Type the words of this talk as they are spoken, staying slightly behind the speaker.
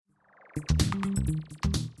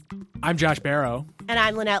I'm Josh Barrow. And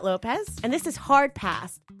I'm Lynette Lopez. And this is Hard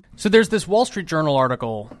Pass. So there's this Wall Street Journal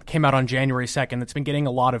article that came out on January 2nd that's been getting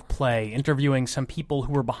a lot of play, interviewing some people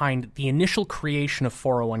who were behind the initial creation of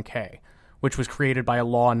 401k, which was created by a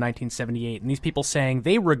law in 1978. And these people saying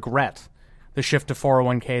they regret the shift to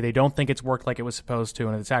 401k. They don't think it's worked like it was supposed to,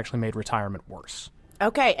 and it's actually made retirement worse.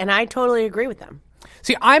 Okay, and I totally agree with them.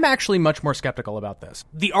 See, I'm actually much more skeptical about this.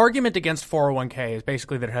 The argument against 401k is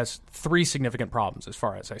basically that it has three significant problems as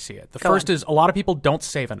far as I see it. The first is a lot of people don't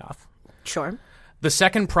save enough. Sure. The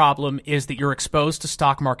second problem is that you're exposed to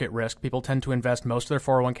stock market risk. People tend to invest most of their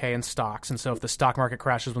 401k in stocks, and so if the stock market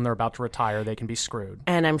crashes when they're about to retire, they can be screwed.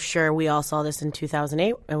 And I'm sure we all saw this in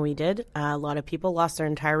 2008, and we did. A lot of people lost their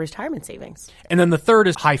entire retirement savings. And then the third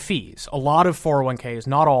is high fees. A lot of 401ks,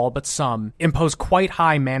 not all, but some, impose quite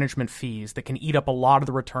high management fees that can eat up a lot of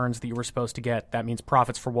the returns that you were supposed to get. That means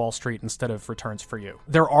profits for Wall Street instead of returns for you.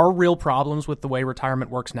 There are real problems with the way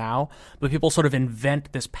retirement works now, but people sort of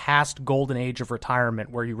invent this past golden age of retirement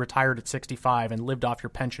where you retired at 65 and lived off your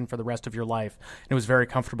pension for the rest of your life, and it was very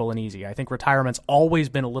comfortable and easy. I think retirement's always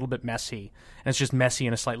been a little bit messy, and it's just messy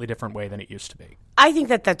in a slightly different way than it used to be. I think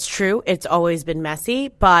that that's true. It's always been messy,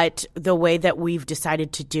 but the way that we've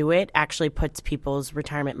decided to do it actually puts people's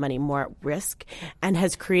retirement money more at risk and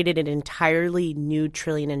has created an entirely new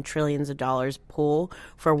trillion and trillions of dollars pool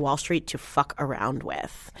for Wall Street to fuck around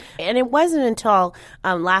with. And it wasn't until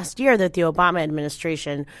last year that the Obama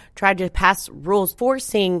administration tried to pass rules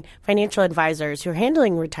forcing financial advisors who are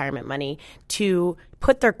handling retirement money to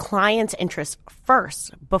put their clients' interests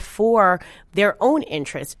first before their own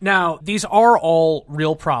interests. Now, these are all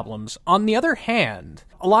real problems. On the other hand,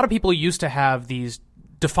 a lot of people used to have these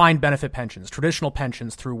defined benefit pensions, traditional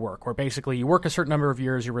pensions through work, where basically you work a certain number of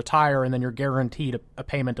years, you retire, and then you're guaranteed a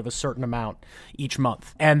payment of a certain amount each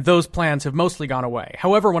month. And those plans have mostly gone away.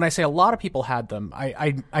 However, when I say a lot of people had them,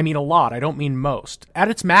 I mean a lot. I don't mean most.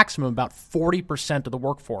 At its maximum, about 40% of the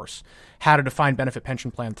workforce had a defined benefit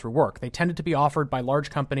pension plan through work. They tended to be offered by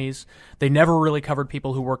large companies. They never really covered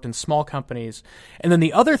people who worked in small companies. And then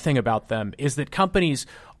the other thing about them is that companies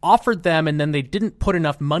offered them, and then they didn't put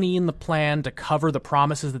enough money in the plan to cover the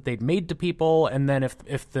promises that they'd made to people. And then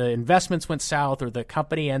if the investments went south or the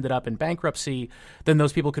company ended up in bankruptcy, then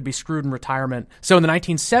those people could be screwed in retirement. So in the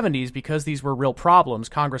 1970s, because these were real problems,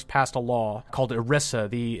 Congress passed a law called ERISA,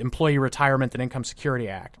 the Employee Retirement and Income Security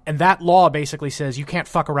Act. And that law basically says you can't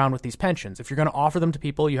fuck around with these pensions. If you're going to offer them to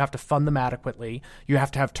people, you have to fund them adequately. You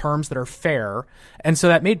have to have terms that are fair. And so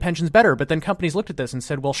that made pensions better. But then companies looked at this and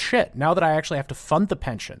said, well, shit, now that I actually have to fund the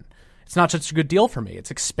pension, it's not such a good deal for me.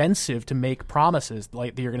 It's expensive to make promises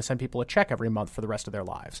like that you're going to send people a check every month for the rest of their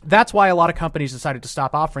lives. That's why a lot of companies decided to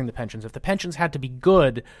stop offering the pensions. If the pensions had to be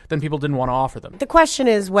good, then people didn't want to offer them. The question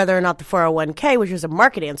is whether or not the 401k, which was a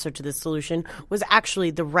market answer to this solution, was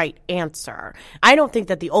actually the right answer. I don't think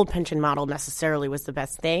that the old pension model necessarily was the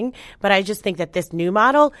best thing, but I just think that this new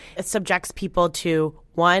model subjects people to,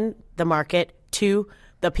 one, the market, two,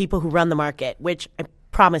 the people who run the market, which I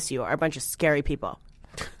promise you are a bunch of scary people.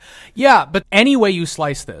 Yeah, but any way you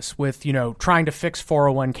slice this with, trying to fix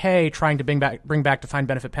 401k, trying to bring back defined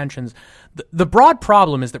benefit pensions, the broad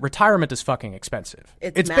problem is that retirement is fucking expensive.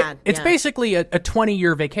 It's mad. It's basically a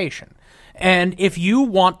 20-year vacation. And if you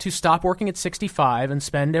want to stop working at 65 and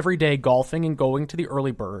spend every day golfing and going to the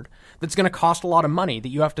early bird, that's going to cost a lot of money that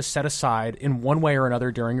you have to set aside in one way or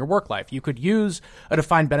another during your work life. You could use a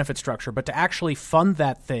defined benefit structure, but to actually fund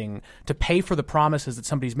that thing, to pay for the promises that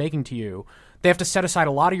somebody's making to you, they have to set aside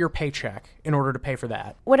a lot of your paycheck in order to pay for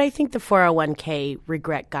that. What I think the 401k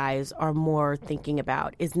regret guys are more thinking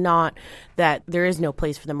about is not that there is no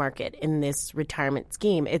place for the market in this retirement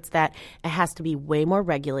scheme. It's that it has to be way more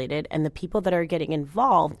regulated, and the people that are getting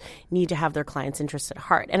involved need to have their clients' interests at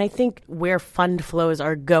heart. And I think where fund flows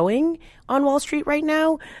are going on Wall Street right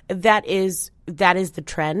now, that is the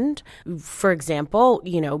trend. For example,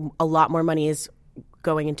 a lot more money is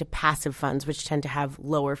going into passive funds, which tend to have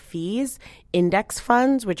lower fees, index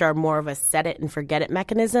funds, which are more of a set it and forget it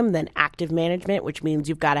mechanism than active management, which means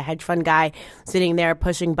you've got a hedge fund guy sitting there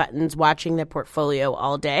pushing buttons, watching their portfolio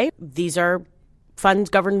all day. These are funds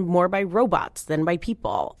governed more by robots than by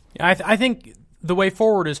people. I think the way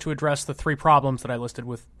forward is to address the three problems that I listed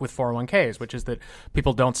with 401ks, which is that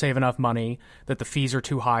people don't save enough money, that the fees are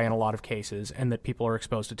too high in a lot of cases, and that people are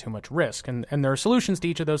exposed to too much risk. And there are solutions to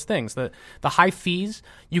each of those things. The high fees,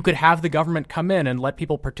 you could have the government come in and let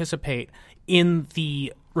people participate in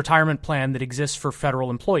the retirement plan that exists for federal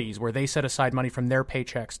employees, where they set aside money from their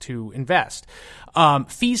paychecks to invest.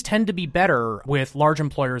 Fees tend to be better with large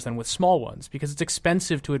employers than with small ones because it's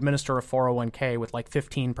expensive to administer a 401k with like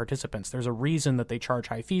 15 participants. There's a reason that they charge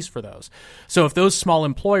high fees for those. So if those small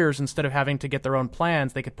employers, instead of having to get their own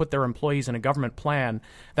plans, they could put their employees in a government plan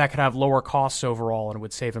that could have lower costs overall and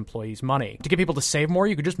would save employees money. To get people to save more,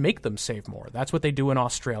 you could just make them save more. That's what they do in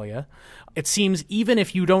Australia. It seems even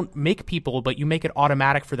if you don't make people, but you make it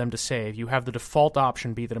automatic for them to save, you have the default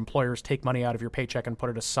option be that employers take money out of your paycheck and put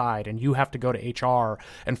it aside, and you have to go to HR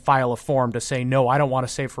and file a form to say, no, I don't want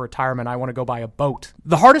to save for retirement. I want to go buy a boat.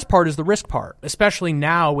 The hardest part is the risk part, especially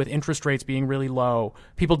now with interest rates being really low.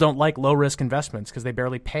 People don't like low-risk investments because they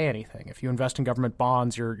barely pay anything. If you invest in government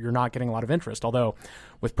bonds, you're not getting a lot of interest, although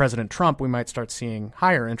with President Trump, we might start seeing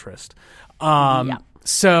higher interest.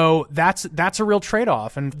 So that's a real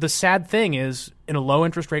trade-off. And the sad thing is, in a low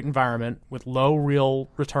interest rate environment with low real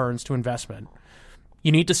returns to investment,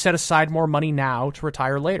 you need to set aside more money now to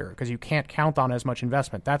retire later because you can't count on as much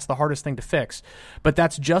investment. That's the hardest thing to fix. But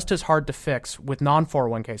that's just as hard to fix with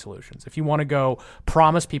non-401k solutions. If you want to go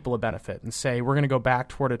promise people a benefit and say, we're going to go back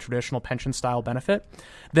toward a traditional pension-style benefit,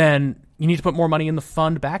 then you need to put more money in the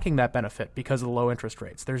fund backing that benefit because of the low interest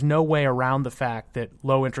rates. There's no way around the fact that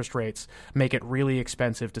low interest rates make it really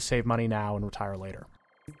expensive to save money now and retire later.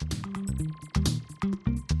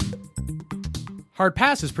 Hard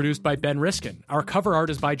Pass is produced by Ben Riskin. Our cover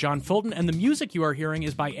art is by John Fulton, and the music you are hearing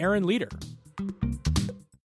is by Aaron Leader.